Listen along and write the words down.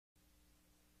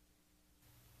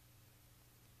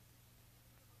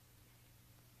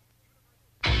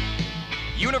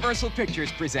Universal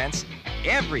Pictures presents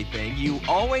everything you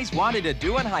always wanted to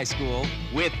do in high school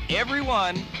with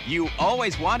everyone you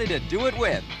always wanted to do it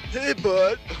with. Hey,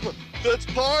 bud, let's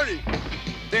party.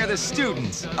 They're the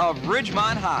students of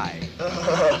Ridgemont High.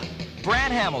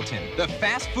 Brad Hamilton, the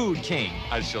fast food king.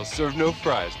 I shall serve no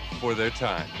fries before their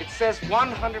time. It says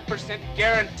 100%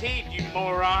 guaranteed, you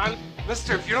moron.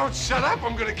 Mister, if you don't shut up,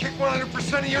 I'm gonna kick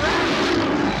 100% of your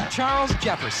ass. Charles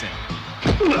Jefferson,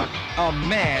 a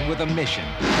man with a mission.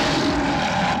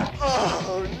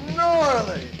 Oh,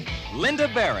 gnarly. Linda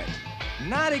Barrett,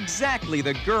 not exactly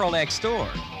the girl next door.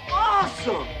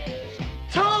 Awesome.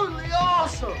 Totally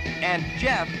awesome. And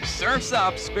Jeff surfs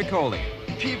up Spicoli.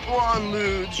 People on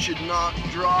lewds should not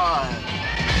drive.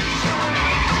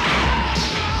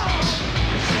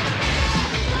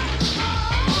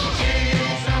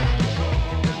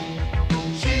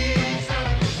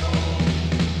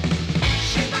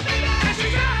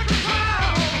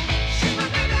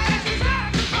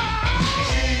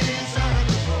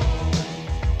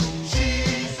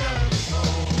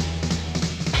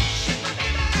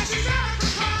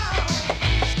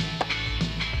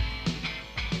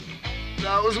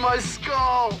 That was my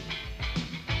skull.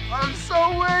 I'm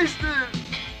so wasted.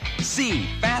 See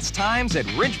Fast Times at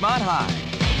Ridgemont High.